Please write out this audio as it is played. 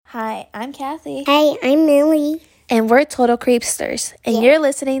Hi, I'm Kathy. Hey, I'm Millie. And we're Total Creepsters. And you're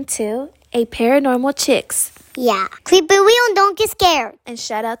listening to A Paranormal Chicks. Yeah. Keep it real and don't get scared. And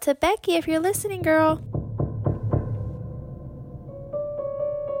shout out to Becky if you're listening, girl.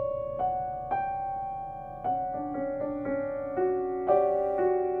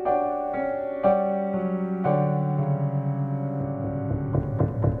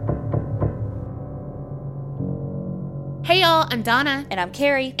 Hey y'all, I'm Donna. And I'm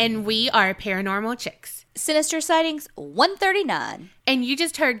Carrie. And we are Paranormal Chicks. Sinister Sightings 139. And you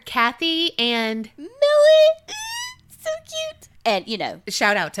just heard Kathy and Millie. So cute. And, you know,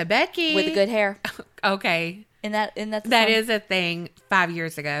 shout out to Becky. with the good hair. Okay. Isn't that the That song? is a thing 5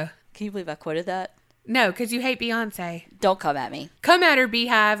 years ago. Can you believe I quoted that? No, because you hate Beyonce. Don't come at me. Come at her,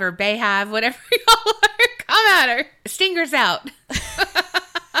 Beehive or Bayhive, whatever y'all are. Come at her. Stingers out.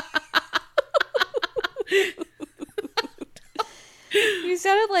 You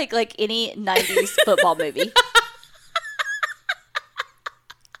sounded like any 90s football movie.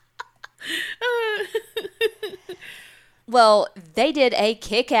 Well, they did a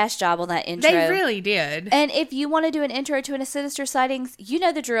kick-ass job on that intro. They really did. And if you want to do an intro to a Sinister Sightings, you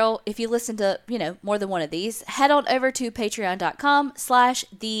know the drill. If you listen to, more than one of these, head on over to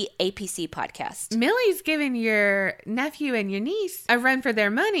patreon.com/the APC podcast. Millie's giving your nephew and your niece a run for their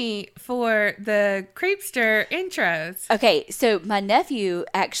money for the Creepster intros. Okay, so my nephew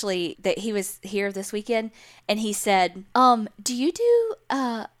actually, that he was here this weekend, and he said, do you do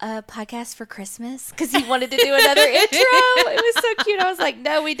a podcast for Christmas? Because he wanted to do another intro. It was so cute. I was like,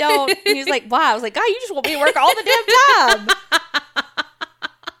 no, we don't. And he was like, why? I was like, God, you just want me to work all the damn time.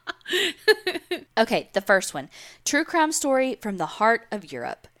 Okay, the first one. True crime story from the heart of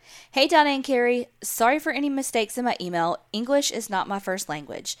Europe. Hey, Donna and Carrie. Sorry for any mistakes in my email. English is not my first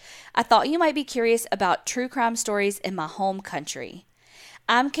language. I thought you might be curious about true crime stories in my home country.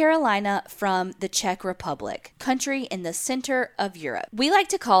 I'm Carolina from the Czech Republic, country in the center of Europe. We like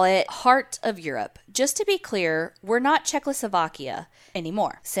to call it heart of Europe. Just to be clear, we're not Czechoslovakia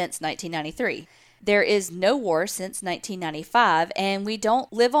anymore since 1993. There is no war since 1995, and we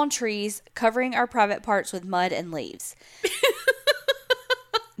don't live on trees covering our private parts with mud and leaves.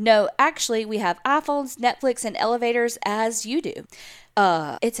 No, actually, we have iPhones, Netflix, and elevators as you do.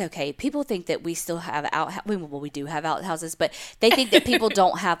 It's okay. People think that we still have we do have outhouses, but they think that people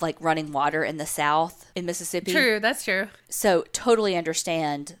don't have like running water in the South, in Mississippi. True, that's true. So totally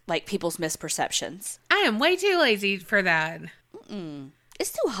understand like people's misperceptions. I am way too lazy for that.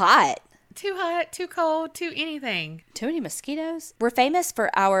 It's too hot. Too hot, too cold, too anything. Too many mosquitoes. We're famous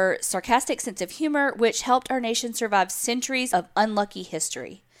for our sarcastic sense of humor, which helped our nation survive centuries of unlucky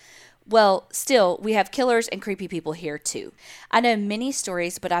history. Well, still, we have killers and creepy people here too. I know many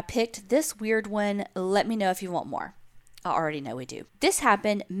stories, but I picked this weird one. Let me know if you want more. I already know we do. This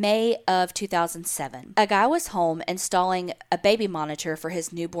happened May of 2007. A guy was home installing a baby monitor for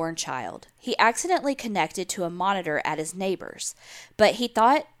his newborn child. He accidentally connected to a monitor at his neighbor's, but he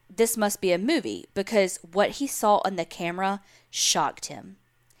thought this must be a movie because what he saw on the camera shocked him.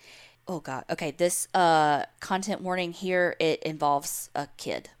 Oh God. Okay, this content warning here, it involves a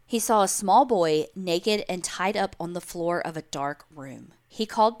kid. He saw a small boy naked and tied up on the floor of a dark room. He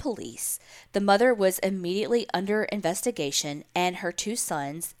called police. The mother was immediately under investigation, and her two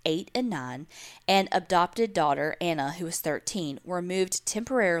sons, 8 and 9, and adopted daughter, Anna, who was 13, were moved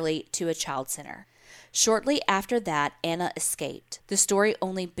temporarily to a child center. Shortly after that, Anna escaped. The story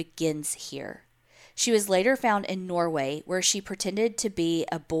only begins here. She was later found in Norway, where she pretended to be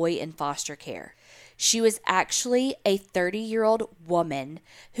a boy in foster care. She was actually a 30-year-old woman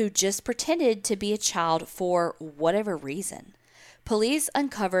who just pretended to be a child for whatever reason. Police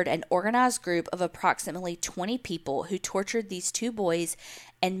uncovered an organized group of approximately 20 people who tortured these two boys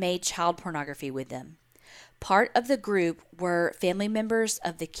and made child pornography with them. Part of the group were family members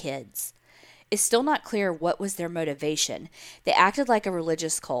of the kids. It's still not clear what was their motivation. They acted like a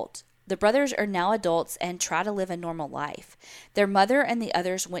religious cult. The brothers are now adults and try to live a normal life. Their mother and the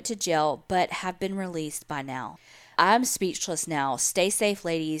others went to jail but have been released by now. I'm speechless now. Stay safe,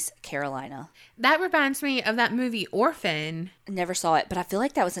 ladies. Carolina. That reminds me of that movie Orphan. Never saw it, but I feel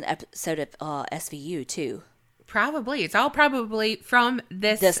like that was an episode of SVU too. Probably. It's all probably from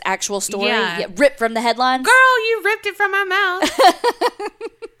this actual story. Yeah. Ripped from the headlines. Girl, you ripped it from my mouth.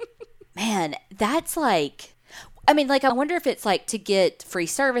 Man, that's like... I mean, like, I wonder if it's like to get free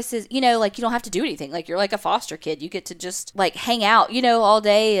services, you know, like you don't have to do anything. Like you're like a foster kid. You get to just like hang out, you know, all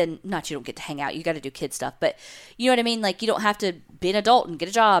day. And not you don't get to hang out. You got to do kid stuff. But you know what I mean? Like you don't have to be an adult and get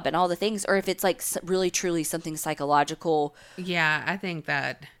a job and all the things. Or if it's like really, truly something psychological. Yeah, I think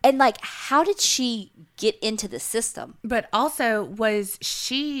that. And like, how did she get into the system? But also, was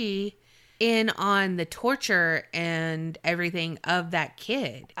she in on the torture and everything of that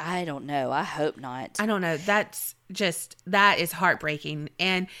kid? I don't know. I hope not. I don't know. That is heartbreaking.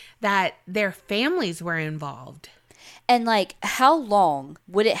 And that their families were involved. And like, how long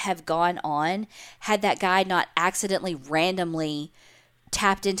would it have gone on had that guy not accidentally randomly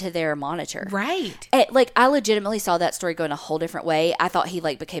tapped into their monitor? Right. And, like, I legitimately saw that story go in a whole different way. I thought he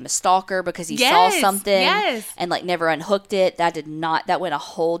like became a stalker because he saw something and like never unhooked it. That went a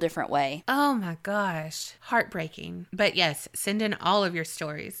whole different way. Oh my gosh. Heartbreaking. But yes, send in all of your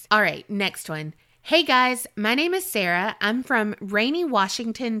stories. All right, next one. Hey guys, my name is Sarah. I'm from rainy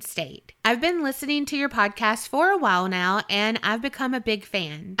Washington State. I've been listening to your podcast for a while now, and I've become a big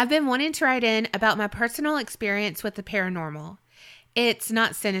fan. I've been wanting to write in about my personal experience with the paranormal. It's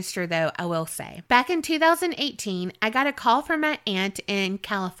not sinister, though, I will say. Back in 2018, I got a call from my aunt in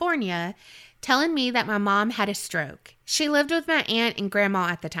California telling me that my mom had a stroke. She lived with my aunt and grandma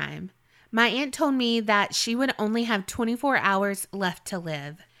at the time. My aunt told me that she would only have 24 hours left to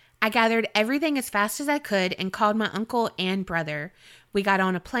live. I gathered everything as fast as I could and called my uncle and brother. We got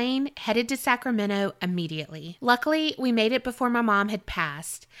on a plane, headed to Sacramento immediately. Luckily, we made it before my mom had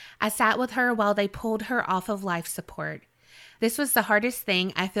passed. I sat with her while they pulled her off of life support. This was the hardest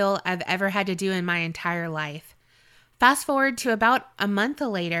thing I feel I've ever had to do in my entire life. Fast forward to about a month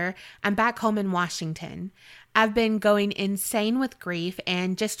later, I'm back home in Washington. I've been going insane with grief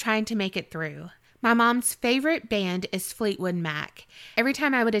and just trying to make it through. My mom's favorite band is Fleetwood Mac. Every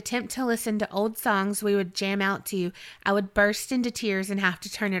time I would attempt to listen to old songs we would jam out to, I would burst into tears and have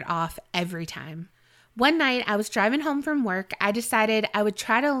to turn it off every time. One night I was driving home from work. I decided I would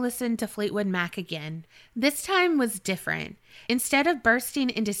try to listen to Fleetwood Mac again. This time was different. Instead of bursting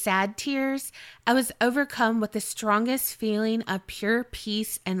into sad tears, I was overcome with the strongest feeling of pure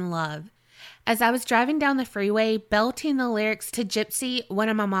peace and love. As I was driving down the freeway, belting the lyrics to Gypsy, one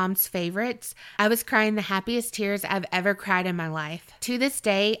of my mom's favorites, I was crying the happiest tears I've ever cried in my life. To this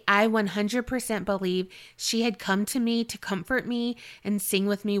day, I 100% believe she had come to me to comfort me and sing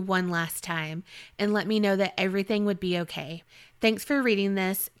with me one last time and let me know that everything would be okay. Thanks for reading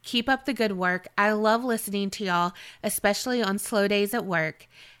this. Keep up the good work. I love listening to y'all, especially on slow days at work.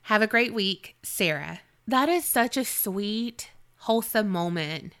 Have a great week, Sarah. That is such a sweet, wholesome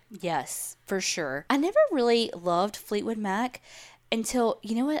moment. Yes, for sure. I never really loved Fleetwood Mac until,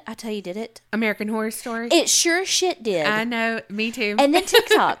 you know what? I tell you, did it? American Horror Story. It sure shit did. I know, me too. And then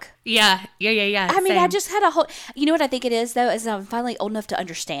TikTok. Yeah. I mean, I just had a whole, you know what I think it is though, is I'm finally old enough to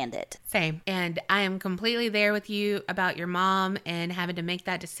understand it. Same. And I am completely there with you about your mom and having to make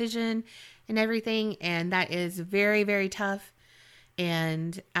that decision and everything. And that is very, very tough.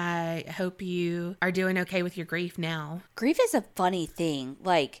 And I hope you are doing okay with your grief now. Grief is a funny thing,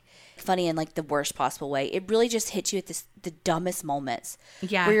 like funny in like the worst possible way. It really just hits you at the dumbest moments.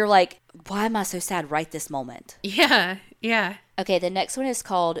 Yeah. Where you're like, why am I so sad right this moment? Yeah. Yeah. Okay, the next one is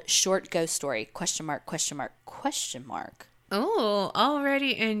called Short Ghost Story, ? Oh,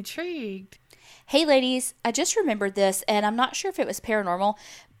 already intrigued. Hey ladies, I just remembered this and I'm not sure if it was paranormal,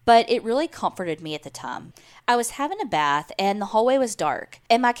 but it really comforted me at the time. I was having a bath and the hallway was dark,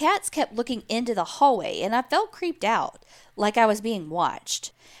 and my cats kept looking into the hallway, and I felt creeped out, like I was being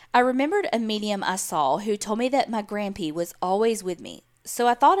watched. I remembered a medium I saw who told me that my grandpa was always with me. So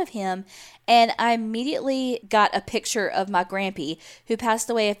I thought of him, and I immediately got a picture of my grandpa, who passed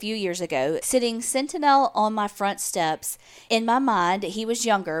away a few years ago, sitting sentinel on my front steps. In my mind, he was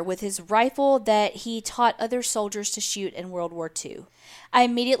younger, with his rifle that he taught other soldiers to shoot in World War II. I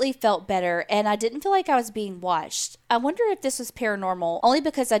immediately felt better, and I didn't feel like I was being watched. I wonder if this was paranormal, only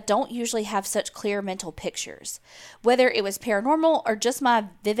because I don't usually have such clear mental pictures. Whether it was paranormal or just my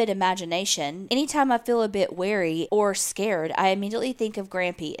vivid imagination, anytime I feel a bit wary or scared, I immediately think of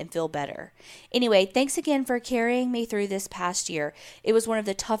Grampy and feel better. Anyway, thanks again for carrying me through this past year. It was one of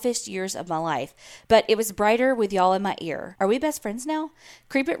the toughest years of my life, but it was brighter with y'all in my ear. Are we best friends now?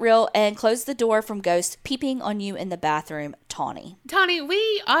 Creep it real and close the door from ghosts peeping on you in the bathroom, Tawny. Tawny,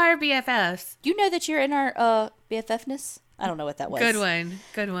 we are BFFs. You know that you're in our BFFness? I don't know what that was.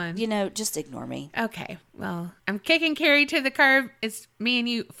 Good one. You know, just ignore me. Okay, well, I'm kicking Carrie to the curb. It's me and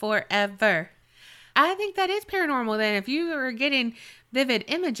you forever. I think that is paranormal then. If you were getting vivid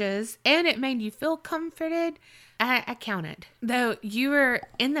images and it made you feel comforted, I count it. Though you were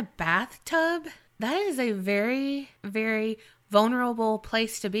in the bathtub, That is a very, very vulnerable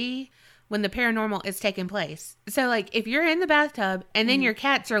place to be when the paranormal is taking place. So, like, if you're in the bathtub and then your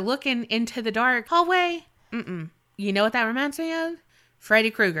cats are looking into the dark hallway, you know what that reminds me of? Freddy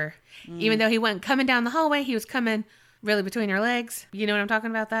Krueger. Even though he wasn't coming down the hallway, he was coming really between your legs. You know what I'm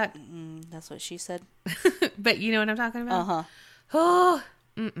talking about that? That's what she said. But you know what I'm talking about? Uh-huh. Oh,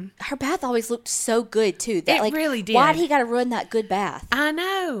 Her bath always looked so good, too. That, it really did. Why'd he got to ruin that good bath? I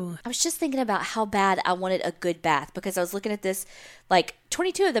know. I was just thinking about how bad I wanted a good bath because I was looking at this, like,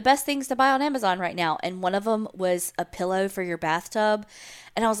 22 of the best things to buy on Amazon right now. And one of them was a pillow for your bathtub.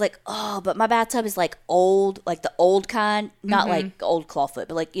 And I was like, oh, but my bathtub is, like, old, like the old kind. Not like old clawfoot,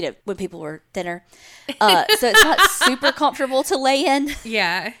 but, like, you know, when people were thinner. So it's not super comfortable to lay in.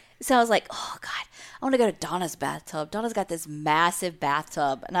 Yeah. So I was like, oh, God. I want to go to Donna's bathtub. Donna's got this massive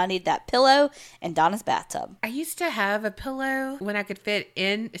bathtub, and I need that pillow and Donna's bathtub. I used to have a pillow when I could fit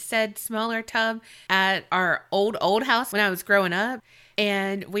in said smaller tub at our old house when I was growing up.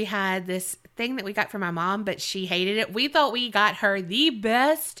 And we had this thing that we got from my mom, but she hated it. We thought we got her the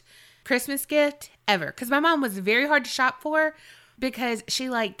best Christmas gift ever. Because my mom was very hard to shop for because she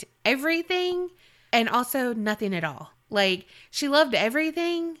liked everything and also nothing at all. Like, she loved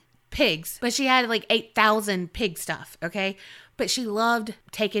everything. Pigs, but she had like 8,000 pig stuff, okay? But she loved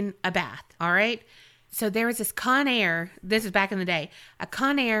taking a bath, all right? So there was this Conair, this is back in the day, a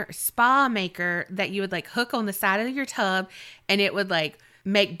Conair spa maker that you would like hook on the side of your tub and it would like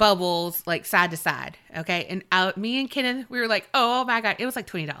make bubbles like side to side, okay? And me and Kenan, we were like, oh my God, it was like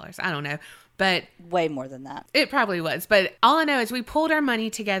 $20. I don't know, but way more than that. It probably was, but all I know is we pulled our money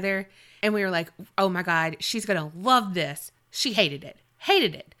together and we were like, oh my God, she's going to love this. She hated it.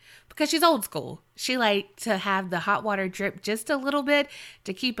 Because she's old school. She liked to have the hot water drip just a little bit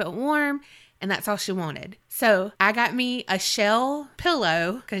to keep it warm. And that's all she wanted. So I got me a shell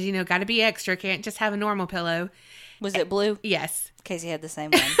pillow. Because, you know, got to be extra. Can't just have a normal pillow. Was it blue? Yes. Casey had the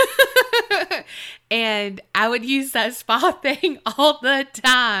same one. And I would use that spa thing all the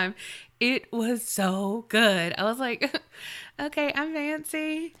time. It was so good. I was like, okay, I'm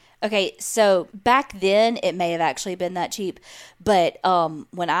fancy. Okay, so back then, it may have actually been that cheap, but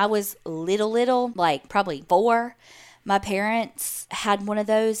when I was little, like probably 4, my parents had one of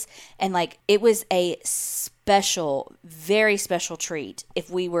those, and like it was a special, very special treat if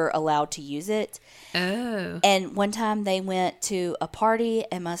we were allowed to use it. Oh. And one time they went to a party,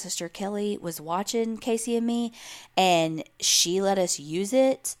 and my sister Kelly was watching Casey and me, and she let us use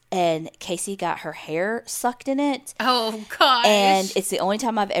it, and Casey got her hair sucked in it. Oh, gosh. And it's the only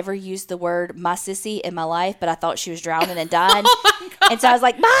time I've ever used the word my sissy in my life, but I thought she was drowning and dying. Oh, my God. And so I was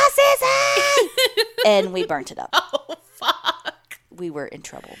like, my sissy! And we burnt it up. Oh, fuck. We were in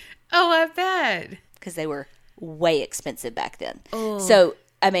trouble. Oh, I bet. Because they were way expensive back then. Oh. So,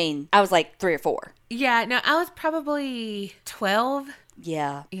 I mean, I was like 3 or 4. Yeah, no, I was probably 12.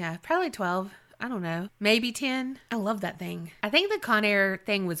 Yeah. Yeah, probably 12. I don't know. Maybe 10. I love that thing. I think the Conair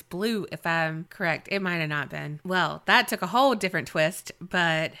thing was blue, if I'm correct. It might have not been. Well, that took a whole different twist,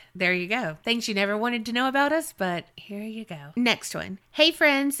 but there you go. Things you never wanted to know about us, but here you go. Next one. Hey,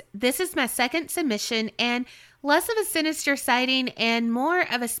 friends. This is my second submission and less of a sinister sighting and more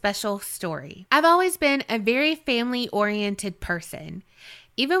of a special story. I've always been a very family-oriented person.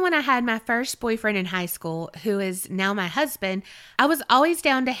 Even when I had my first boyfriend in high school, who is now my husband, I was always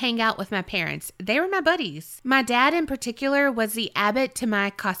down to hang out with my parents. They were my buddies. My dad in particular was the Abbott to my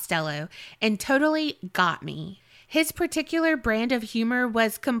Costello and totally got me. His particular brand of humor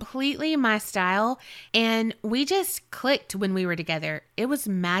was completely my style, and we just clicked when we were together. It was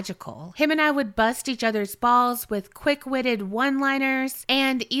magical. Him and I would bust each other's balls with quick-witted one-liners,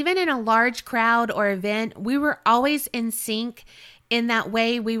 and even in a large crowd or event, we were always in sync. In that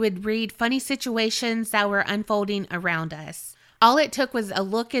way, we would read funny situations that were unfolding around us. All it took was a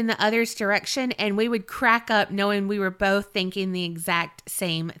look in the other's direction and we would crack up knowing we were both thinking the exact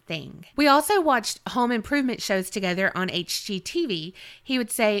same thing. We also watched home improvement shows together on HGTV. He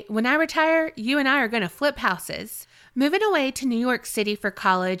would say, when I retire, you and I are going to flip houses. Moving away to New York City for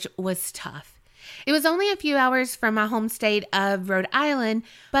college was tough. It was only a few hours from my home state of Rhode Island,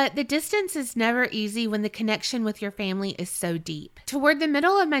 but the distance is never easy when the connection with your family is so deep. Toward the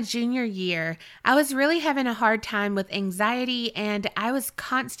middle of my junior year, I was really having a hard time with anxiety, and I was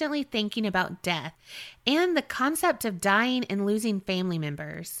constantly thinking about death and the concept of dying and losing family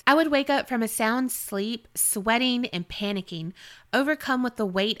members. I would wake up from a sound sleep, sweating and panicking, overcome with the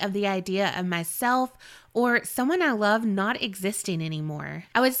weight of the idea of myself or someone I love not existing anymore.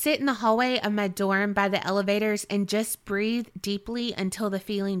 I would sit in the hallway of my dorm by the elevators and just breathe deeply until the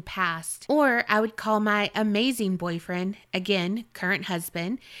feeling passed. Or I would call my amazing boyfriend, again, current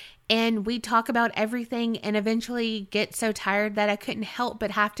husband, and we'd talk about everything and eventually get so tired that I couldn't help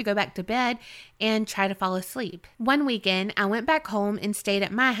but have to go back to bed and try to fall asleep. One weekend, I went back home and stayed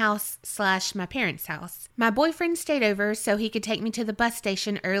at my house / my parents' house. My boyfriend stayed over so he could take me to the bus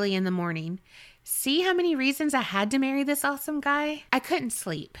station early in the morning. See how many reasons I had to marry this awesome guy? I couldn't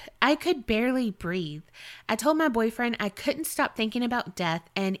sleep. I could barely breathe. I told my boyfriend I couldn't stop thinking about death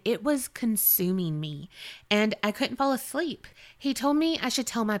and it was consuming me, and I couldn't fall asleep. He told me I should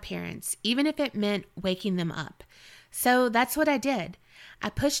tell my parents, even if it meant waking them up. So that's what I did. I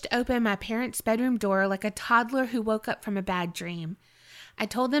pushed open my parents' bedroom door like a toddler who woke up from a bad dream. I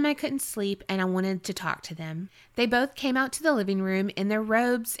told them I couldn't sleep and I wanted to talk to them. They both came out to the living room in their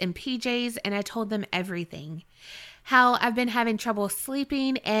robes and PJs, and I told them everything. How I've been having trouble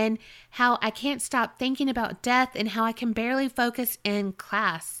sleeping and how I can't stop thinking about death and how I can barely focus in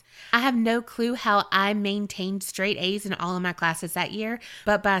class. I have no clue how I maintained straight A's in all of my classes that year,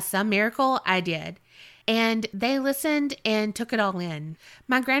 but by some miracle, I did. And they listened and took it all in.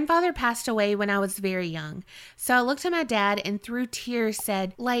 My grandfather passed away when I was very young. So I looked at my dad and through tears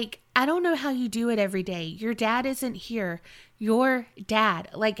said, I don't know how you do it every day. Your dad isn't here. Your dad.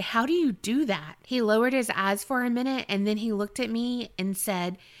 How do you do that? He lowered his eyes for a minute and then he looked at me and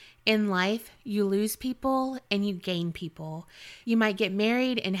said, in life, you lose people and you gain people. You might get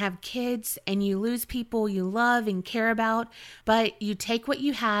married and have kids and you lose people you love and care about, but you take what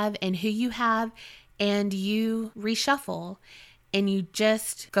you have and who you have and you reshuffle and you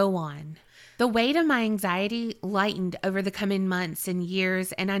just go on. The weight of my anxiety lightened over the coming months and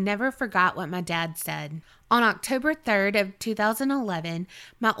years, and I never forgot what my dad said. On October 3rd of 2011,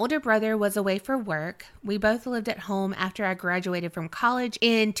 my older brother was away for work. We both lived at home after I graduated from college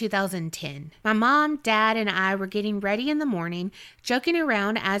in 2010. My mom, dad, and I were getting ready in the morning, joking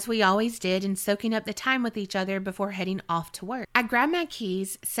around as we always did and soaking up the time with each other before heading off to work. I grabbed my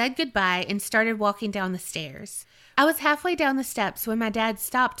keys, said goodbye, and started walking down the stairs. I was halfway down the steps when my dad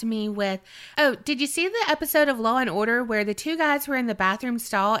stopped me with, "Oh, did you see the episode of Law & Order where the two guys were in the bathroom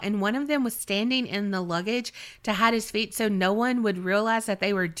stall and one of them was standing in the luggage to hide his feet so no one would realize that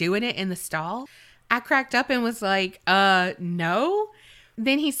they were doing it in the stall?" I cracked up and was like, no.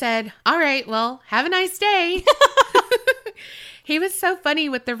 Then he said, "All right, well, have a nice day." He was so funny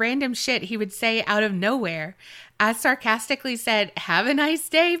with the random shit he would say out of nowhere. I sarcastically said, "Have a nice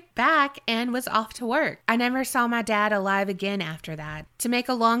day," back and was off to work. I never saw my dad alive again after that. To make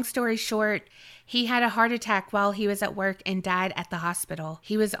a long story short, he had a heart attack while he was at work and died at the hospital.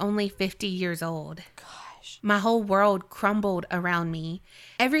 He was only 50 years old. Gosh. My whole world crumbled around me.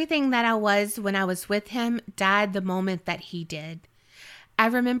 Everything that I was when I was with him died the moment that he did. I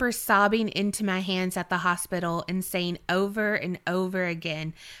remember sobbing into my hands at the hospital and saying over and over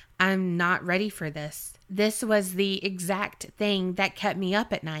again, "I'm not ready for this." This was the exact thing that kept me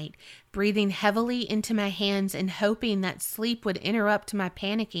up at night, breathing heavily into my hands and hoping that sleep would interrupt my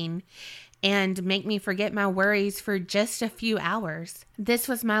panicking and make me forget my worries for just a few hours. This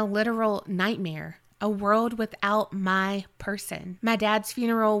was my literal nightmare, a world without my person. My dad's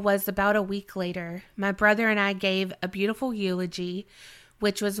funeral was about a week later. My brother and I gave a beautiful eulogy,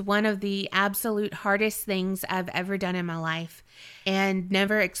 which was one of the absolute hardest things I've ever done in my life and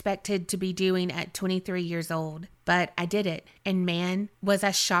never expected to be doing at 23 years old. But I did it, and man, was I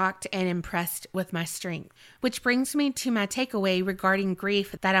shocked and impressed with my strength. Which brings me to my takeaway regarding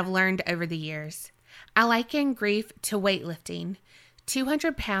grief that I've learned over the years. I liken grief to weightlifting.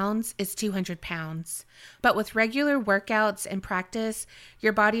 200 pounds is 200 pounds. But with regular workouts and practice,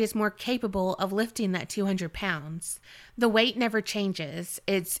 your body is more capable of lifting that 200 pounds. The weight never changes.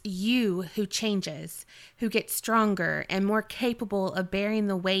 It's you who changes, who gets stronger and more capable of bearing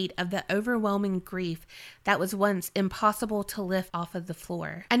the weight of the overwhelming grief that was once impossible to lift off of the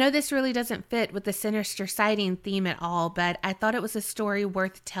floor. I know this really doesn't fit with the Sinister sighting theme at all, but I thought it was a story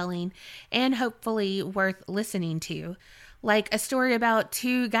worth telling and hopefully worth listening to. Like a story about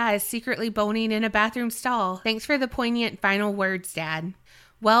two guys secretly boning in a bathroom stall. Thanks for the poignant final words, Dad.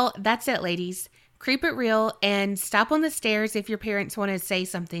 Well, that's it, ladies. Creep it real and stop on the stairs if your parents want to say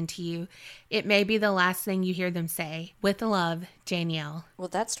something to you. It may be the last thing you hear them say. With love, Danielle. Well,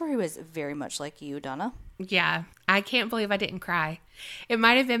 that story was very much like you, Donna. Yeah, I can't believe I didn't cry. It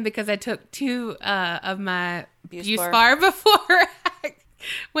might have been because I took two of my Buspar before I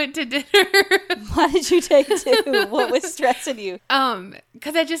went to dinner. Why did you take two? What was stressing you?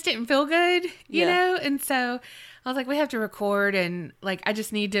 Because I just didn't feel good, you know? And so I was like, we have to record and I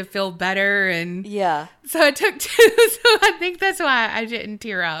just need to feel better. And yeah. So I took two. So I think that's why I didn't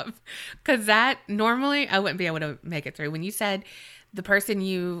tear up. Because that normally I wouldn't be able to make it through. When you said the person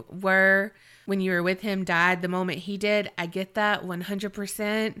you were when you were with him died the moment he did. I get that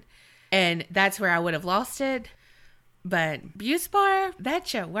 100%. And that's where I would have lost it. But Buspar, that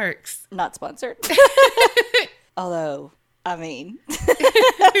shit works. Not sponsored. Although, I mean.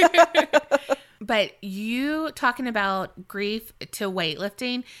 But you talking about grief to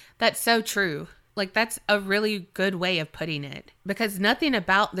weightlifting, that's so true. Like, that's a really good way of putting it. Because nothing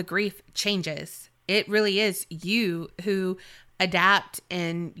about the grief changes. It really is you who adapt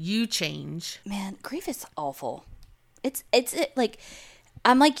and you change. Man, grief is awful. It's like,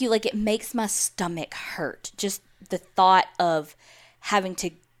 I'm like you, like, it makes my stomach hurt. Just the thought of having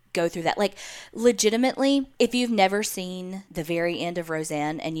to go through that. Like, legitimately, if you've never seen the very end of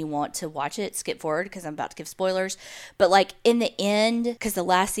Roseanne and you want to watch it, skip forward because I'm about to give spoilers. But, like, in the end, because the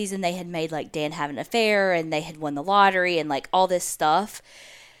last season they had made, like, Dan have an affair and they had won the lottery and, like, all this stuff.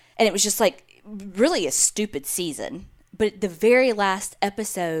 And it was just, like, really a stupid season. But the very last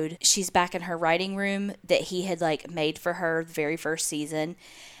episode, she's back in her writing room that he had, like, made for her the very first season.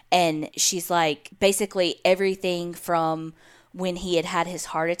 And she's like, basically everything from when he had his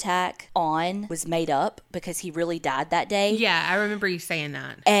heart attack on was made up because he really died that day. Yeah, I remember you saying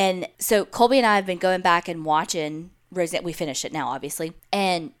that. And so Colby and I have been going back and watching Roseanne. We finished it now, obviously.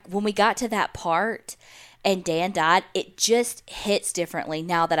 And when we got to that part and Dan died, it just hits differently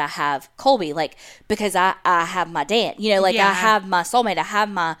now that I have Colby. Like, because I have my Dan. You know, like, I have my soulmate. I have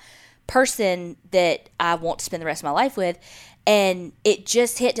my person that I want to spend the rest of my life with. And it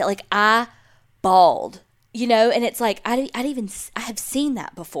just hit, like, I bawled. You know, and it's like, I have seen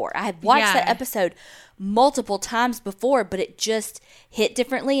that before. I have watched that episode multiple times before, but it just hit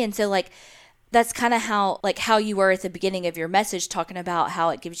differently. And so, like, that's kind of how you were at the beginning of your message, talking about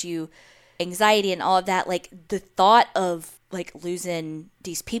how it gives you anxiety and all of that. Like, the thought of, like, losing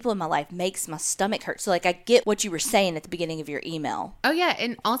these people in my life makes my stomach hurt. So, like, I get what you were saying at the beginning of your email. Oh, yeah.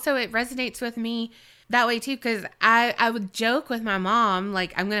 And also it resonates with me that way, too, because I would joke with my mom,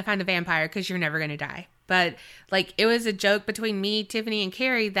 like, I'm going to find a vampire because you're never going to die. But, like, it was a joke between me, Tiffany, and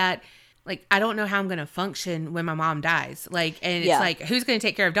Carrie that, like, I don't know how I'm going to function when my mom dies. Like, and it's like, who's going to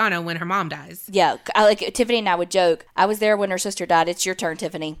take care of Donna when her mom dies? Yeah. Like, Tiffany and I would joke, I was there when her sister died. It's your turn,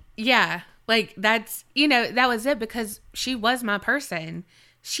 Tiffany. Yeah. Like, that's, you know, that was it because she was my person.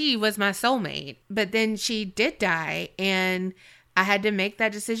 She was my soulmate. But then she did die, and I had to make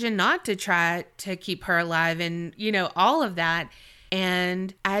that decision not to try to keep her alive and, you know, all of that.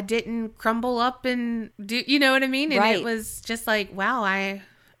 And I didn't crumble up and do, you know what I mean? And it was just like, wow,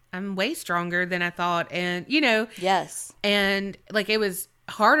 I'm way stronger than I thought. And, you know. Yes. And, like, it was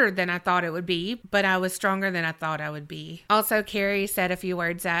harder than I thought it would be, but I was stronger than I thought I would be. Also, Carrie said a few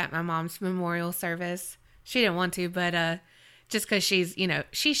words at my mom's memorial service. She didn't want to, but just because she's, you know,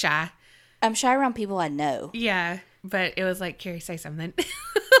 she's shy. I'm shy around people I know. Yeah. But it was like, Carrie, say something.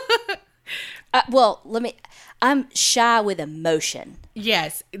 I'm shy with emotion.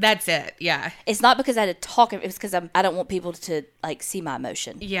 Yes, that's it. Yeah. It's not because I had to talk. It was because I don't want people to, like, see my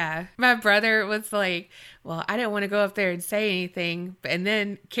emotion. Yeah. My brother was like, well, I didn't want to go up there and say anything. And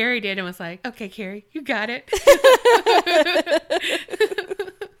then Carrie did and was like, okay, Carrie, you got it.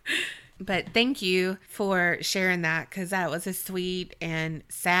 But thank you for sharing that because that was a sweet and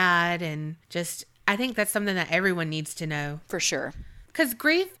sad and just, I think that's something that everyone needs to know. For sure. Because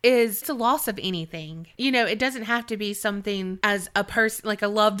grief is the loss of anything. You know, it doesn't have to be something as a person, like a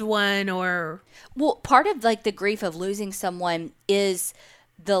loved one or... Well, part of, like, the grief of losing someone is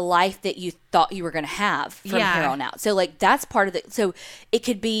the life that you thought you were going to have from here on out. So, like, that's part of the... So, it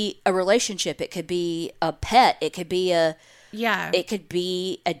could be a relationship. It could be a pet. It could be a... Yeah. It could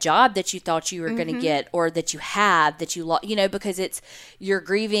be a job that you thought you were going to get or that you have, that you lost, you know, because you're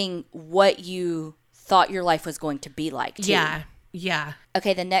grieving what you thought your life was going to be like, too. Yeah. Yeah.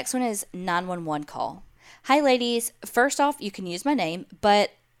 Okay, the next one is 911 call. Hi, ladies. First off, you can use my name,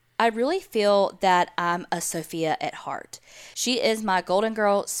 but I really feel that I'm a Sophia at heart. She is my golden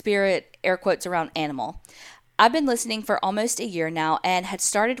girl spirit, air quotes around animal. I've been listening for almost a year now and had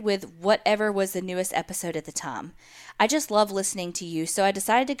started with whatever was the newest episode at the time. I just love listening to you, so I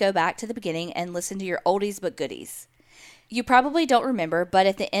decided to go back to the beginning and listen to your oldies but goodies. You probably don't remember, but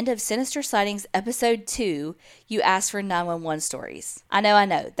at the end of Sinister Sightings episode 2, you asked for 911 stories. I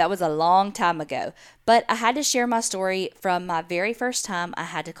know, that was a long time ago, but I had to share my story from my very first time I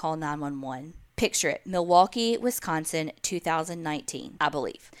had to call 911. Picture it, Milwaukee, Wisconsin, 2019, I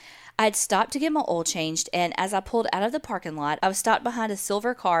believe. I had stopped to get my oil changed, and as I pulled out of the parking lot, I was stopped behind a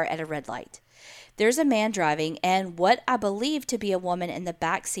silver car at a red light. There's a man driving and what I believe to be a woman in the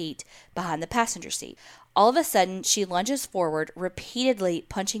back seat behind the passenger seat. All of a sudden, she lunges forward, repeatedly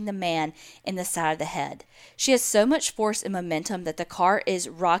punching the man in the side of the head. She has so much force and momentum that the car is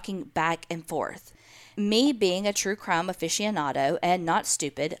rocking back and forth. Me, being a true crime aficionado and not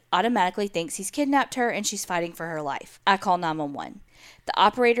stupid, automatically thinks he's kidnapped her and she's fighting for her life. I call 911. The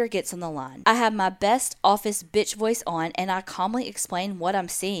operator gets on the line. I have my best office bitch voice on and I calmly explain what I'm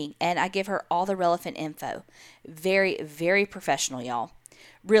seeing and I give her all the relevant info. Very, very professional, y'all.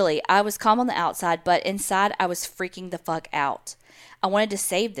 Really, I was calm on the outside, but inside I was freaking the fuck out. I wanted to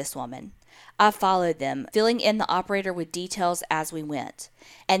save this woman. I followed them, filling in the operator with details as we went.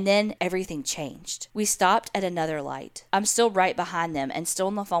 And then everything changed. We stopped at another light. I'm still right behind them and still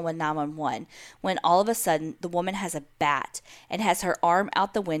on the phone with 911 when all of a sudden the woman has a bat and has her arm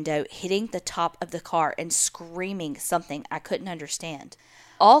out the window hitting the top of the car and screaming something I couldn't understand.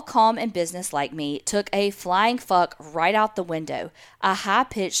 All calm and business like me took a flying fuck right out the window. A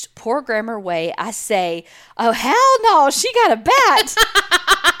high-pitched, poor grammar way I say, "Oh hell no, she got a bat."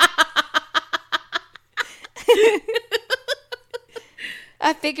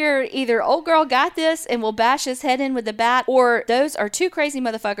 I figure either old girl got this and will bash his head in with the bat, or those are two crazy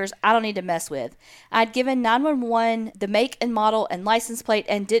motherfuckers I don't need to mess with. I'd given 911 the make and model and license plate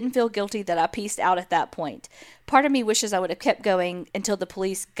and didn't feel guilty that I pieced out at that point. Part of me wishes I would have kept going until the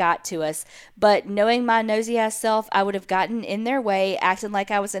police got to us, but knowing my nosy ass self, I would have gotten in their way, acting like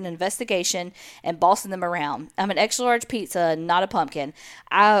I was in an investigation and bossing them around. I'm an extra large pizza, not a pumpkin.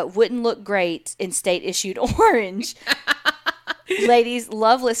 I wouldn't look great in state issued orange. Ladies,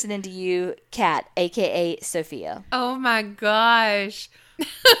 love listening to you, Kat, aka Sophia. Oh my gosh.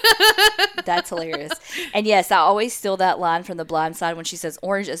 That's hilarious. And yes, I always steal that line from The Blind Side when she says,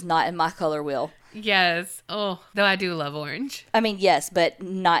 "Orange is not in my color wheel." Yes. Oh, though I do love orange. I mean, yes, but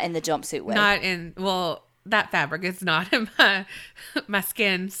not in the jumpsuit way. Not in, well, that fabric is not in my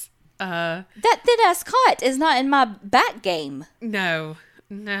skin's. That thin ass cut is not in my back game. No.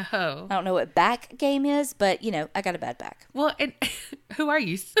 I don't know what back game is, but, you know, I got a bad back. Well, who are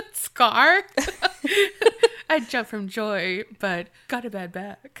you? Scar? I jump from joy, but got a bad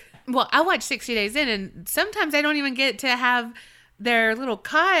back. Well, I watch 60 Days In, and sometimes I don't even get to have their little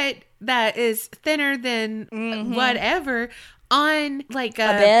cut that is thinner than whatever on like a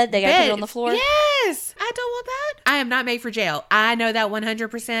bed. They got to put it on the floor. Yes, I don't want that. I am not made for jail. I know that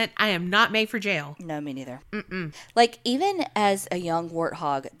 100%. I am not made for jail. No, me neither. Like, even as a young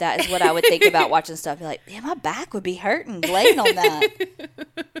warthog, that is what I would think about watching stuff. Be like, man, my back would be hurting laying on that.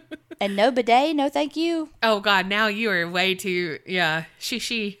 And no bidet, no thank you. Oh God, now you are way too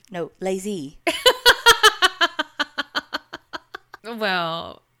she. No, lazy.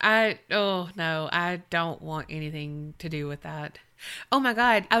 Well, I don't want anything to do with that. Oh my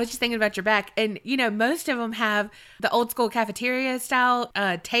God, I was just thinking about your back. And, you know, most of them have the old school cafeteria style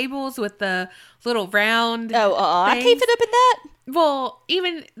tables with the little round I can't fit up in that. Well,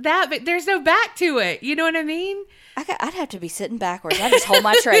 even that, but there's no back to it. You know what I mean? I'd have to be sitting backwards. I just hold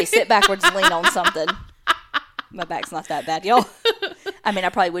my tray, sit backwards, and lean on something. My back's not that bad, y'all. I mean, I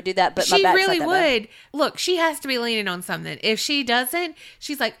probably would do that, but my back's really not that bad. would. Look, she has to be leaning on something. If she doesn't,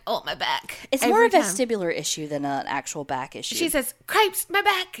 she's like, "Oh, my back." It's more a vestibular issue than an actual back issue. She says, "Crepes, my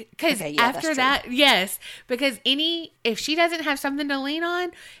back." Because after that, yes. Because if she doesn't have something to lean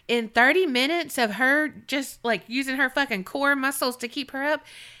on, in 30 minutes of her just like using her fucking core muscles to keep her up,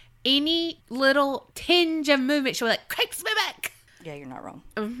 any little tinge of movement, she'll be like, "Crepes, my back." Yeah, you're not wrong.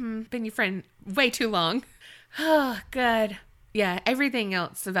 Been your friend way too long. Oh, God. Yeah, everything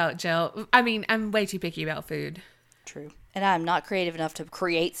else about gel. I mean, I'm way too picky about food. True. And I'm not creative enough to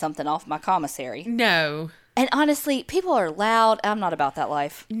create something off my commissary. No. And honestly, people are loud. I'm not about that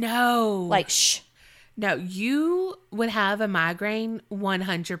life. No. Like, shh. No, you would have a migraine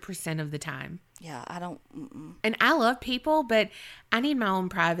 100% of the time. Yeah, I don't. And I love people, but I need my own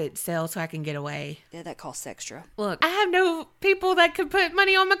private cell so I can get away. Yeah, that costs extra. Look, I have no people that could put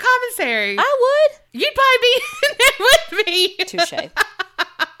money on my commissary. I would. You'd probably be in there with me. Touche.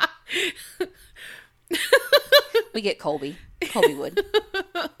 We get Colby. Colby would.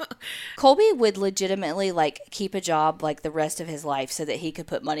 Colby would legitimately, like, keep a job, like, the rest of his life so that he could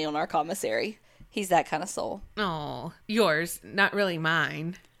put money on our commissary. He's that kind of soul. Oh, yours, not really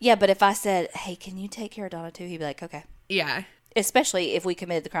mine. Yeah, but if I said, "Hey, can you take care of Donna too?" He'd be like, "Okay." Yeah. Especially if we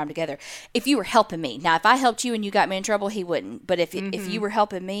committed the crime together. If you were helping me. Now, if I helped you and you got me in trouble, he wouldn't. But if you were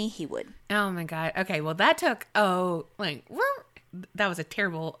helping me, he would. Oh, my God. Okay, well, that took, that was a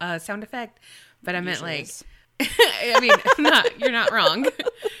terrible sound effect. But I meant like, I mean, you're not wrong.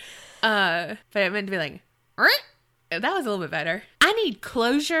 But I meant to be like, That was a little bit better. I need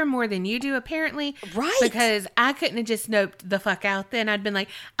closure more than you do, apparently. Right. Because I couldn't have just noped the fuck out then. I'd been like,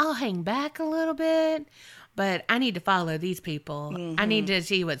 I'll hang back a little bit, but I need to follow these people. I need to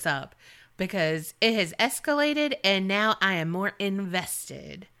see what's up because it has escalated and now I am more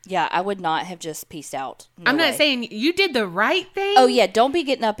invested. Yeah, I would not have just peaced out. No I'm not way. saying you did the right thing. Oh, yeah, don't be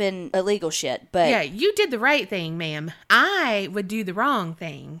getting up in illegal shit, but... Yeah, you did the right thing, ma'am. I would do the wrong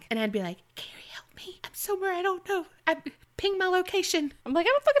thing. And I'd be like, Carrie, help me. I'm somewhere I don't know. Ping my location. I'm like, I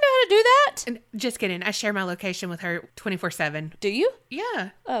don't fucking know how to do that. And just kidding. I share my location with her 24/7. Do you? Yeah.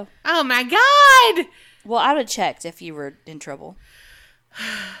 Oh. Oh my God. Well, I would have checked if you were in trouble.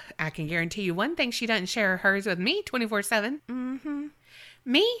 I can guarantee you one thing, she doesn't share hers with me 24/7.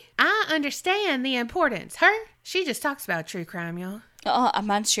 Me, I understand the importance. Her, she just talks about true crime, y'all.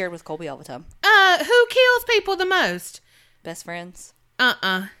 Mine's shared with Colby all the time. Who kills people the most? Best friends.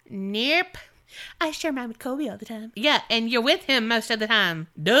 Nope. I share mine with Colby all the time. Yeah, and you're with him most of the time.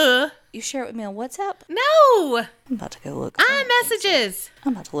 Duh. You share it with me on WhatsApp? No. I'm about to go look. iMessages.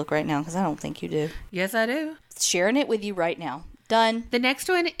 I'm about to look right now because I don't think you do. Yes, I do. Sharing it with you right now. Done. The next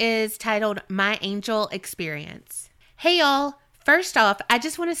one is titled My Angel Experience. Hey, y'all. First off, I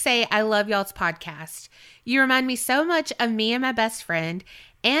just want to say I love y'all's podcast. You remind me so much of me and my best friend,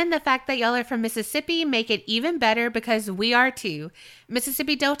 and the fact that y'all are from Mississippi make it even better because we are too.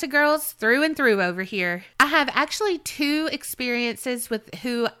 Mississippi Delta girls through and through over here. I have actually 2 experiences with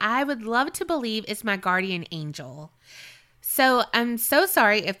who I would love to believe is my guardian angel. So I'm so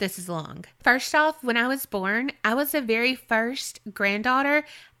sorry if this is long. First off, when I was born, I was the very first granddaughter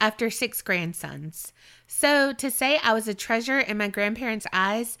after 6 grandsons. So to say I was a treasure in my grandparents'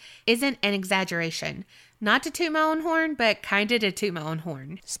 eyes isn't an exaggeration. Not to toot my own horn, but kinda to toot my own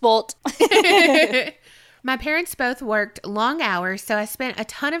horn. Spoilt. My parents both worked long hours, so I spent a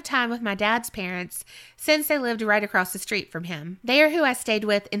ton of time with my dad's parents since they lived right across the street from him. They are who I stayed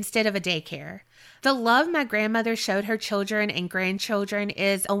with instead of a daycare. The love my grandmother showed her children and grandchildren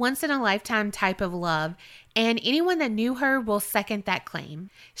is a once-in-a-lifetime type of love, and anyone that knew her will second that claim.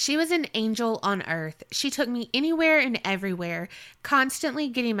 She was an angel on earth. She took me anywhere and everywhere, constantly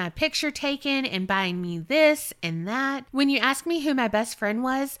getting my picture taken and buying me this and that. When you ask me who my best friend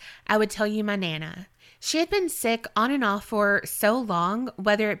was, I would tell you my Nana. She had been sick on and off for so long,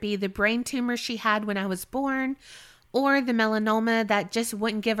 whether it be the brain tumor she had when I was born or the melanoma that just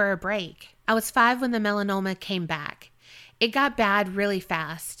wouldn't give her a break. I was 5 when the melanoma came back. It got bad really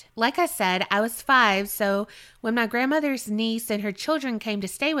fast. Like I said, I was 5, so when my grandmother's niece and her children came to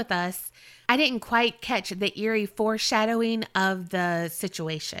stay with us, I didn't quite catch the eerie foreshadowing of the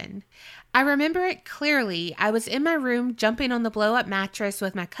situation. I remember it clearly. I was in my room jumping on the blow-up mattress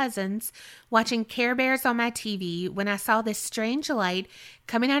with my cousins, watching Care Bears on my TV when I saw this strange light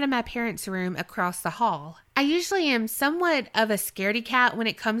coming out of my parents' room across the hall. I usually am somewhat of a scaredy cat when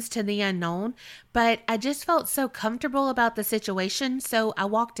it comes to the unknown, but I just felt so comfortable about the situation, so I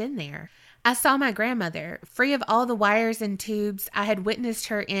walked in there. I saw my grandmother, free of all the wires and tubes I had witnessed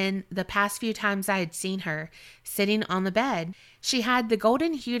her in the past few times I had seen her, sitting on the bed. She had the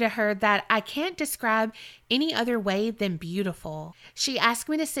golden hue to her that I can't describe any other way than beautiful. She asked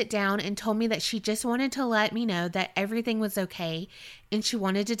me to sit down and told me that she just wanted to let me know that everything was okay and she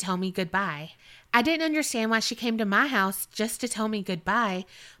wanted to tell me goodbye. I didn't understand why she came to my house just to tell me goodbye,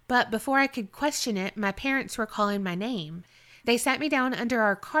 but before I could question it, my parents were calling my name. They sat me down under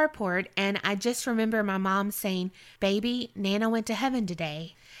our carport, and I just remember my mom saying, "Baby, Nana went to heaven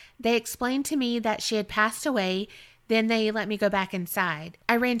today." They explained to me that she had passed away, then they let me go back inside.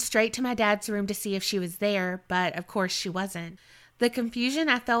 I ran straight to my dad's room to see if she was there, but of course she wasn't. The confusion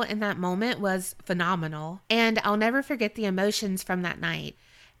I felt in that moment was phenomenal, and I'll never forget the emotions from that night.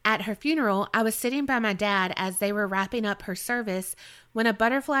 At her funeral, I was sitting by my dad as they were wrapping up her service when a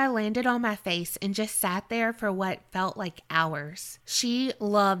butterfly landed on my face and just sat there for what felt like hours. She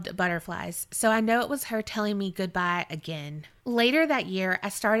loved butterflies, so I know it was her telling me goodbye again. Later that year, I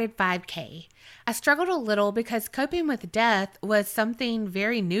started 5K. I struggled a little because coping with death was something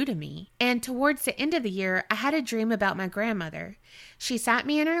very new to me. And towards the end of the year, I had a dream about my grandmother. She sat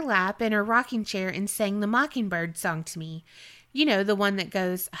me in her lap in her rocking chair and sang the Mockingbird song to me. You know, the one that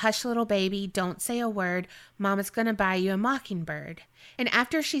goes, "Hush, little baby, don't say a word. Mama's gonna buy you a mockingbird." And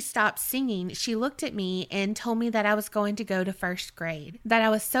after she stopped singing, she looked at me and told me that I was going to go to 1st grade, that I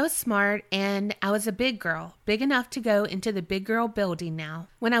was so smart and I was a big girl, big enough to go into the big girl building now.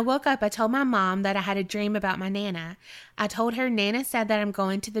 When I woke up, I told my mom that I had a dream about my Nana. I told her Nana said that I'm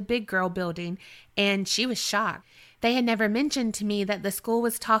going to the big girl building, and she was shocked. They had never mentioned to me that the school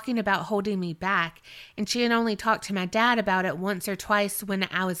was talking about holding me back, and she had only talked to my dad about it once or twice when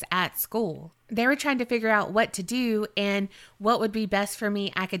I was at school. They were trying to figure out what to do and what would be best for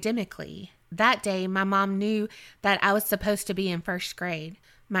me academically. That day, my mom knew that I was supposed to be in first grade.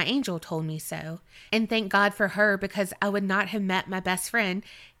 My angel told me so. And thank God for her, because I would not have met my best friend,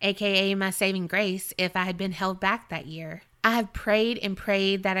 aka my saving grace, if I had been held back that year. I have prayed and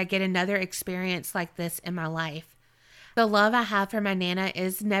prayed that I get another experience like this in my life. The love I have for my Nana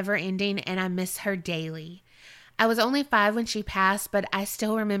is never ending, and I miss her daily. I was only 5 when she passed, but I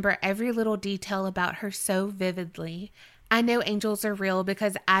still remember every little detail about her so vividly. I know angels are real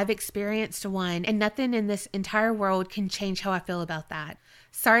because I've experienced one, and nothing in this entire world can change how I feel about that.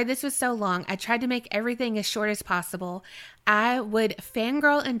 Sorry this was so long. I tried to make everything as short as possible. I would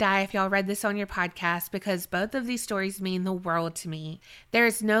fangirl and die if y'all read this on your podcast, because both of these stories mean the world to me. There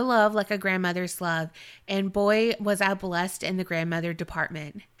is no love like a grandmother's love, and boy, was I blessed in the grandmother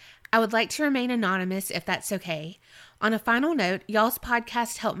department. I would like to remain anonymous if that's okay. On a final note, y'all's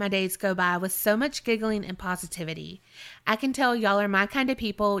podcast helped my days go by with so much giggling and positivity. I can tell y'all are my kind of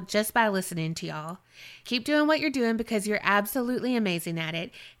people just by listening to y'all. Keep doing what you're doing because you're absolutely amazing at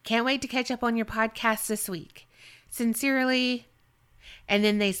it. Can't wait to catch up on your podcast this week. Sincerely. And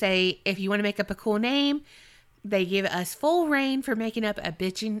then they say, if you want to make up a cool name, they give us full reign for making up a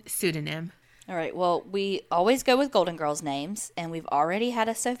bitching pseudonym. All right, well, we always go with Golden Girls names, and we've already had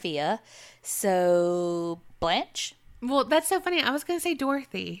a Sophia. So, Blanche? Well, that's so funny. I was going to say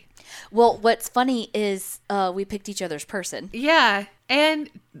Dorothy. Well, what's funny is we picked each other's person. Yeah, and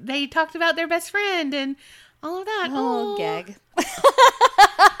they talked about their best friend and all of that. Oh, gag.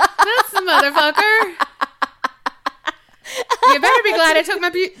 That's the motherfucker. You better be glad I took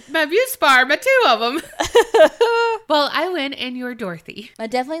my Buse bar, my 2 of them. Well, I win, and you're Dorothy. I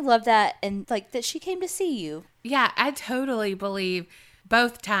definitely love that, and like that she came to see you. Yeah, I totally believe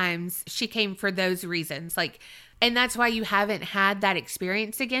both times she came for those reasons. And that's why you haven't had that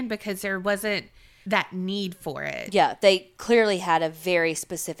experience again, because there wasn't that need for it. Yeah, they clearly had a very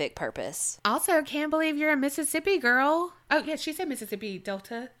specific purpose. Also, can't believe you're a Mississippi girl. Oh, yeah, she said Mississippi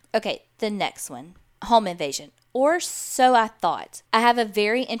Delta. Okay, the next one. Home invasion. Or so I thought. I have a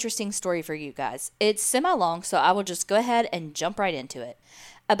very interesting story for you guys. It's semi-long, so I will just go ahead and jump right into it.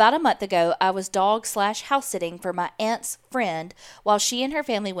 About a month ago, I was dog/house sitting for my aunt's friend while she and her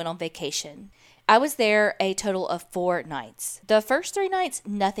family went on vacation. I was there a total of 4 nights. The first 3 nights,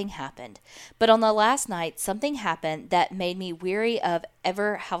 nothing happened. But on the last night, something happened that made me weary of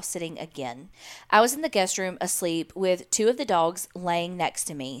ever house sitting again. I was in the guest room asleep with 2 of the dogs laying next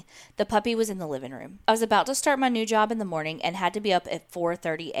to me. The puppy was in the living room. I was about to start my new job in the morning and had to be up at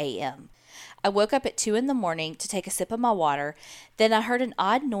 4:30 a.m. I woke up at 2 in the morning to take a sip of my water. Then I heard an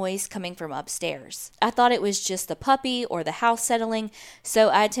odd noise coming from upstairs. I thought it was just the puppy or the house settling, so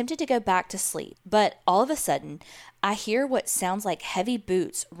I attempted to go back to sleep. But all of a sudden, I hear what sounds like heavy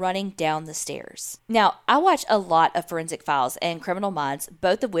boots running down the stairs. Now, I watch a lot of Forensic Files and Criminal Minds,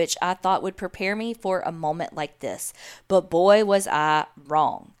 both of which I thought would prepare me for a moment like this. But boy, was I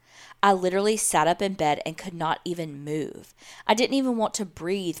wrong. I literally sat up in bed and could not even move. I didn't even want to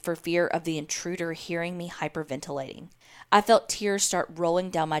breathe for fear of the intruder hearing me hyperventilating. I felt tears start rolling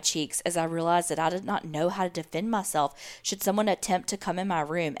down my cheeks as I realized that I did not know how to defend myself should someone attempt to come in my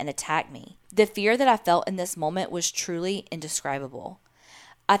room and attack me. The fear that I felt in this moment was truly indescribable.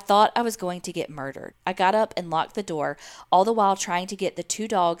 I thought I was going to get murdered. I got up and locked the door, all the while trying to get the 2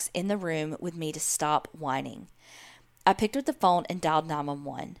 dogs in the room with me to stop whining. I picked up the phone and dialed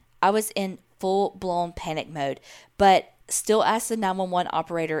 911. I was in full-blown panic mode, but still asked the 911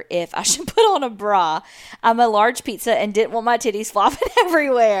 operator if I should put on a bra. I'm a large pizza and didn't want my titties flopping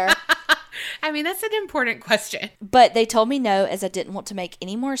everywhere. I mean, that's an important question. But they told me no, as I didn't want to make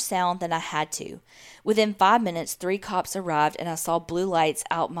any more sound than I had to. Within 5 minutes, 3 cops arrived and I saw blue lights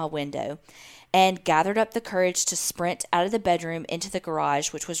out my window and gathered up the courage to sprint out of the bedroom into the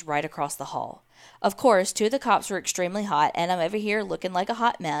garage, which was right across the hall. Of course, 2 of the cops were extremely hot, and I'm over here looking like a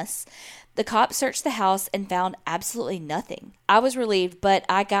hot mess. The cops searched the house and found absolutely nothing. I was relieved, but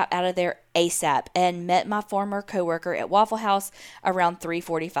I got out of there ASAP and met my former coworker at Waffle House around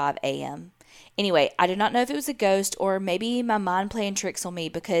 3:45 a.m. Anyway, I do not know if it was a ghost or maybe my mind playing tricks on me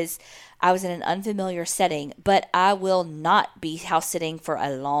because I was in an unfamiliar setting, but I will not be house sitting for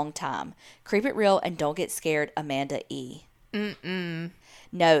a long time. Keep it real and don't get scared, Amanda E.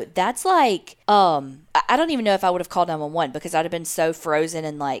 No, that's like, I don't even know if I would have called 911 because I'd have been so frozen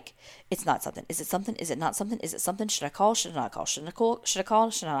and like, it's not something. Is it something? Is it not something? Is it something? Should I call? Should I not call? Should I call? Should I call?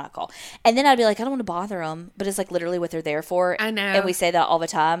 Should I not call? And then I'd be like, I don't want to bother them, but it's like literally what they're there for. I know. And we say that all the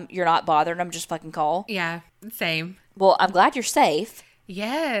time. You're not bothering them, just fucking call. Yeah, same. Well, I'm glad you're safe.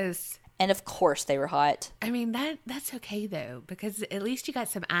 Yes. And of course they were hot. I mean, that's okay, though, because at least you got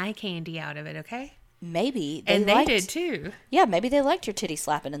some eye candy out of it, okay? Maybe. And they did, too. Yeah, maybe they liked your titties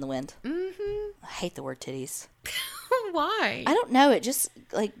slapping in the wind. Mm-hmm. I hate the word titties. Why? I don't know. It just,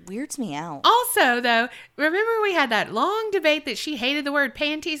 like, weirds me out. Also, though, remember we had that long debate that she hated the word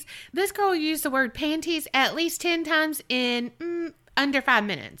panties? This girl used the word panties at least 10 times in under 5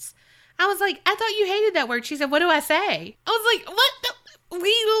 minutes. I was like, I thought you hated that word. She said, what do I say? I was like, what the? We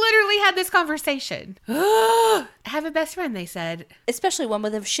literally had this conversation. I have a best friend, they said. Especially one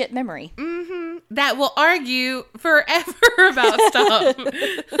with a shit memory. Mm-hmm. That will argue forever about stuff.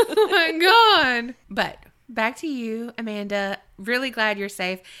 Oh my God. But back to you, Amanda. Really glad you're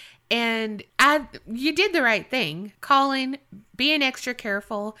safe. And you did the right thing. Calling, being extra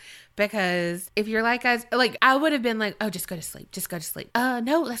careful. Because if you're like us, like I would have been like, oh, just go to sleep. Just go to sleep.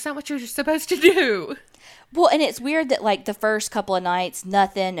 No, that's not what you're supposed to do. Well, and it's weird that like the first couple of nights,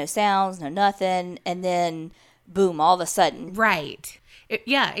 nothing, no sounds, no nothing. And then boom, all of a sudden. Right.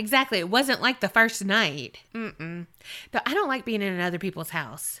 Yeah, exactly. It wasn't like the first night. Though I don't like being in other people's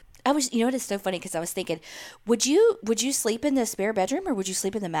house. You know what is so funny? Because I was thinking, would you sleep in the spare bedroom or would you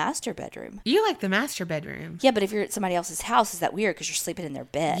sleep in the master bedroom? You like the master bedroom. Yeah, but if you're at somebody else's house, is that weird? Because you're sleeping in their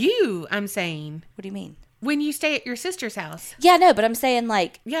bed. I'm saying. What do you mean? When you stay at your sister's house. Yeah, no, but I'm saying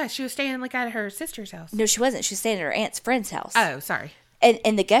like. Yeah, she was staying like at her sister's house. No, she wasn't. She was staying at her aunt's friend's house. Oh, sorry. And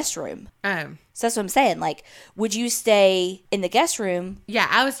in the guest room. Oh. So that's what I'm saying. Like, would you stay in the guest room? Yeah,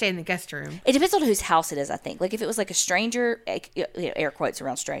 I would stay in the guest room. It depends on whose house it is, I think. Like, if it was like a stranger, air quotes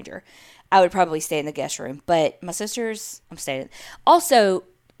around stranger, I would probably stay in the guest room. But my sister's, I'm staying. Also,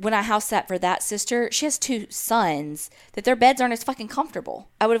 when I house sat for that sister, she has 2 sons that their beds aren't as fucking comfortable.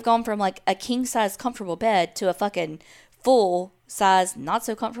 I would have gone from like a king size comfortable bed to a fucking full size not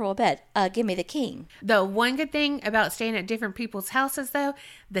so comfortable bed. Give me the king. The one good thing about staying at different people's houses, though,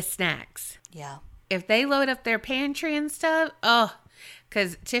 the snacks. Yeah. If they load up their pantry and stuff,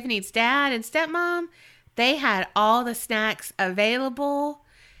 because Tiffany's dad and stepmom, they had all the snacks available,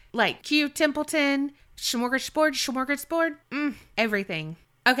 like Q Templeton, smorgasbord, everything.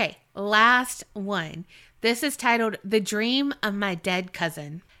 Okay, last one. This is titled The Dream of My Dead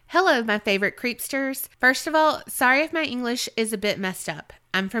Cousin. Hello, my favorite creepsters. First of all, sorry if my English is a bit messed up.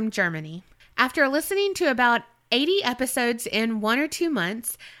 I'm from Germany. After listening to about 80 episodes in 1 or 2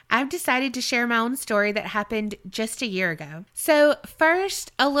 months, I've decided to share my own story that happened just a year ago. So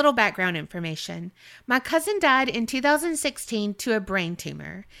first, a little background information. My cousin died in 2016 to a brain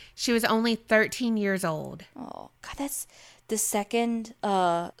tumor. She was only 13 years old. Oh, God, that's the second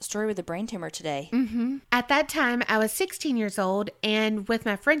story with the brain tumor today. Mm-hmm. At that time, I was 16 years old and with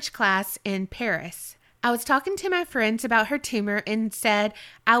my French class in Paris. I was talking to my friends about her tumor and said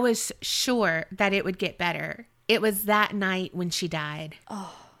I was sure that it would get better. It was that night when she died.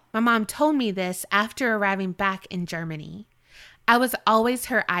 Oh. My mom told me this after arriving back in Germany. I was always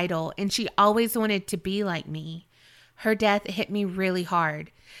her idol and she always wanted to be like me. Her death hit me really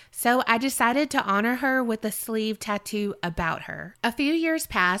hard. So I decided to honor her with a sleeve tattoo about her. A few years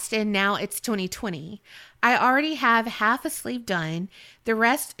passed and now it's 2020. I already have half a sleeve done. The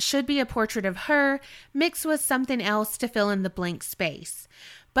rest should be a portrait of her mixed with something else to fill in the blank space.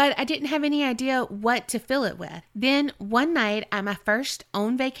 But I didn't have any idea what to fill it with. Then one night at my first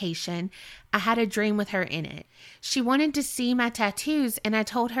own vacation, I had a dream with her in it. She wanted to see my tattoos and I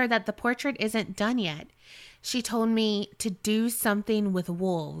told her that the portrait isn't done yet. She told me to do something with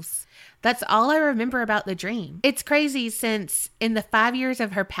wolves. That's all I remember about the dream. It's crazy since in the 5 years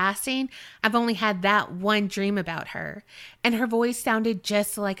of her passing, I've only had that one dream about her. And her voice sounded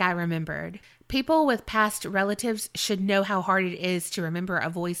just like I remembered. People with past relatives should know how hard it is to remember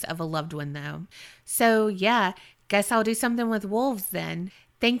a voice of a loved one though. So yeah, guess I'll do something with wolves then.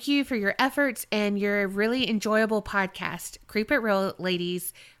 Thank you for your efforts and your really enjoyable podcast. Creep It Real,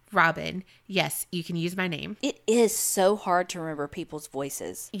 ladies. Robin. Yes, you can use my name. It is so hard to remember people's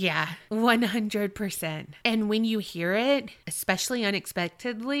voices. Yeah, 100%. And when you hear it, especially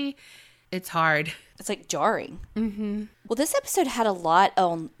unexpectedly, it's hard. It's like jarring. Mm-hmm. Well, this episode had a lot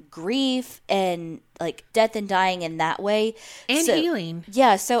on grief and like death and dying in that way. And healing.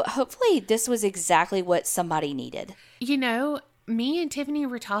 Yeah, so hopefully this was exactly what somebody needed. You know, me and Tiffany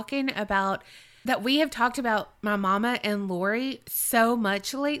were talking about that we have talked about my mama and Lori so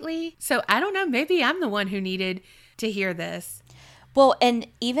much lately. So I don't know, maybe I'm the one who needed to hear this. Well, and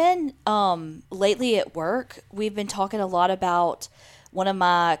even lately at work, we've been talking a lot about one of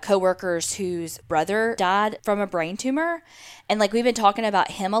my coworkers whose brother died from a brain tumor. And like we've been talking about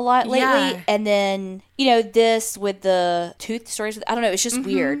him a lot lately. Yeah. And then, you know, this with the tooth stories, I don't know, it's just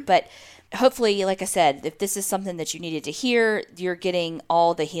weird. But hopefully, like I said, if this is something that you needed to hear, you're getting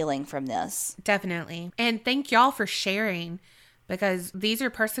all the healing from this. Definitely. And thank y'all for sharing, because these are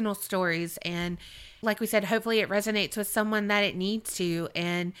personal stories. And like we said, hopefully it resonates with someone that it needs to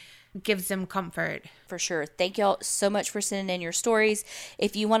and gives them comfort. For sure. Thank y'all so much for sending in your stories.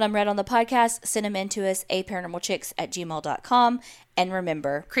 If you want them read on the podcast, send them in to us, aparanormalchicks@gmail.com. And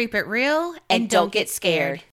remember, Creep it real and don't get scared.